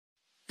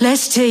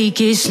Let's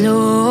take it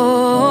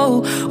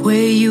slow.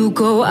 Where you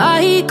go,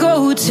 I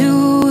go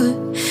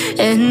too.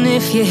 And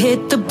if you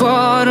hit the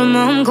bottom,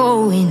 I'm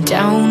going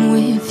down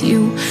with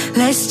you.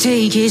 Let's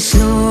take it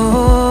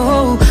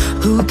slow.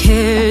 Who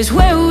cares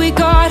where we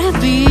gotta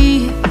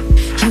be?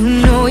 You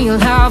know you'll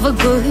have a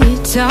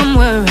good time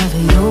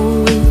wherever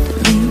you're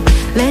with me.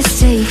 Let's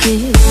take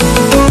it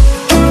slow.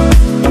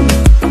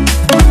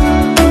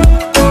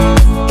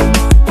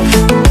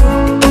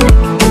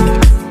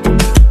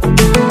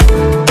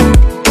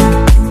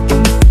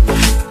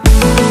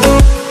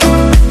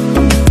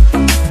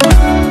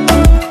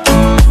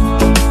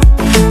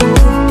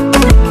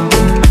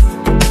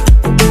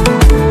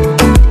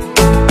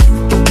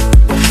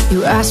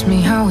 Ask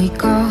me how we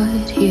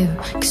got here,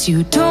 'cause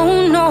you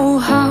don't know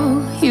how.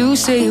 You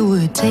say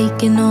we're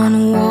taking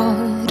on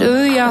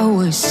water, yeah,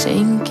 we're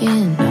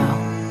sinking now.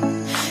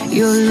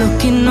 You're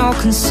looking all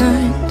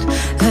concerned,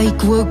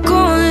 like we're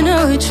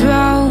gonna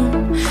drown.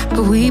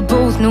 But we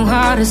both know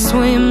how to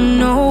swim,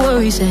 no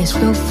worries, let's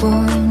go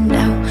for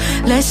now.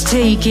 Let's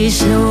take it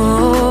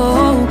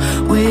slow.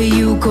 Where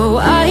you go,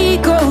 I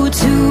go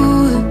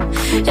too.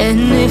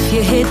 And if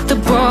you hit the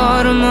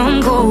bottom, I'm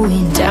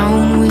going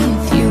down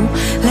with you.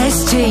 Let's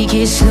take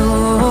it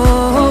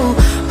slow.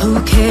 Who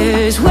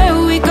cares where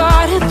we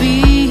gotta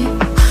be?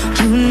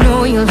 You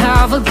know you'll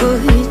have a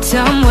good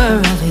time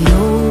wherever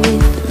you're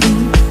with me.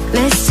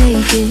 Let's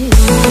take it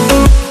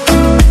slow.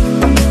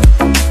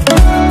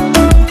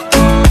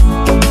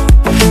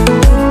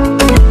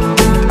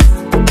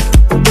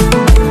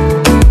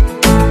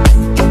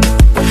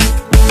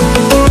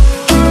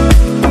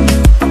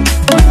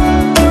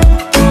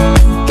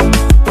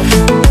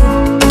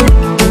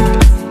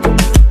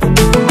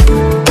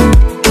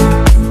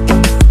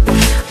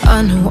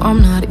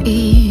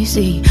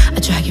 I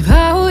drag you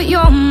out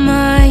your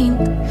mind,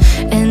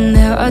 and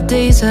there are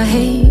days I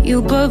hate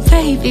you, but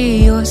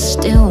baby, you're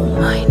still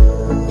mine.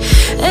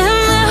 And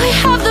now we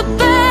have the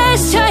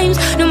best times,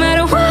 no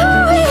matter what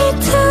we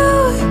do.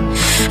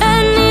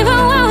 And even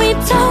when we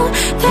don't,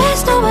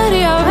 there's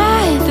nobody I'd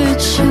rather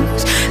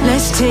choose.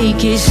 Let's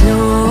take it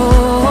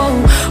slow.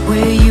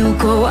 Where you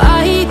go,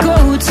 I go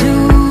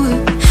too.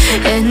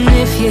 And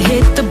if you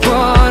hit the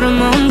bottom,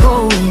 I'm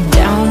going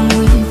down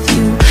with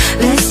you.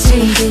 Let's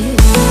take it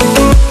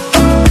slow.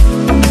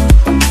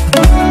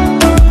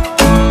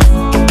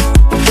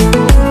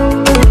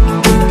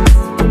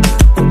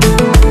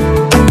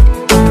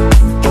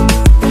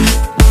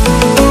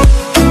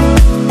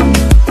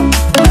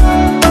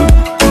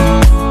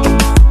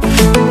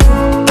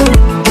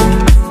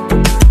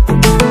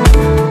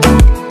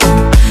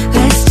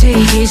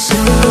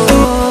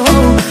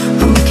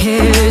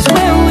 Who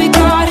cares where we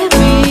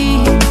gotta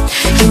be?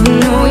 You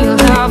know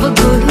you'll have a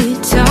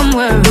good time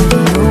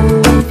wherever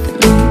you're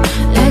with me.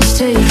 Let's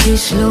take it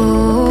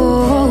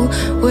slow.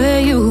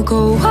 Where you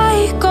go,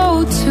 I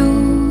go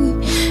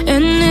too.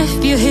 And if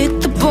you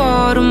hit the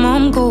bottom,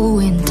 I'm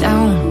going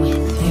down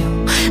with you.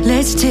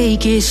 Let's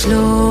take it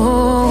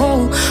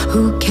slow.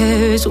 Who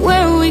cares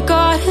where we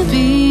gotta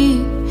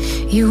be?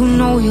 You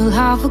know you'll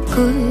have a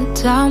good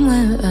time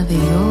wherever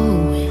you're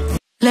with me.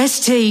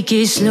 Let's take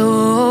it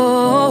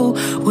slow.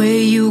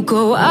 Where you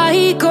go,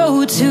 I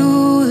go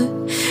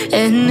too.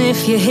 And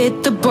if you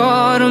hit the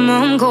bottom,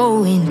 I'm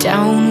going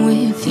down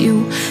with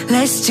you.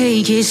 Let's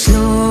take it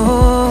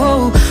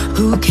slow.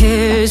 Who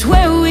cares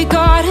where we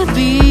gotta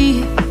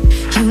be?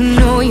 You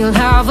know you'll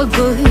have a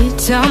good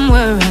time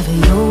wherever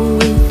you're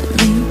with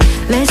me.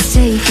 Let's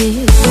take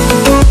it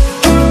slow.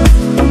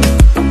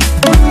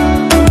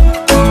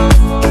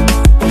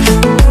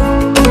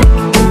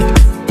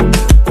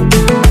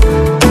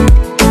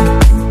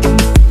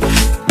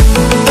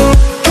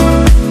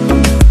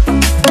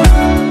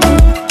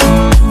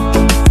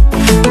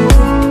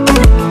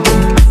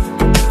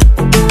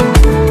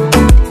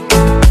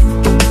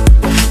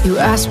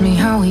 Ask me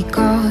how we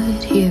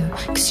got here,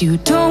 'cause you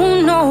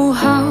don't know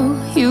how.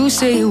 You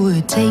say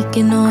we're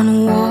taking on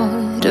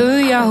water,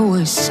 yeah,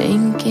 we're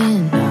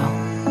sinking now.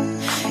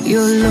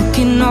 You're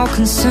looking all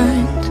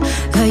concerned,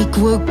 like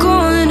we're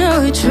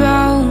gonna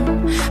drown.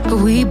 But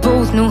we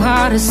both know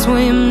how to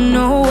swim,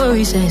 no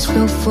worries, let's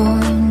go for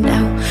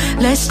now.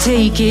 Let's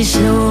take it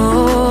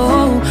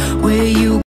slow. Where you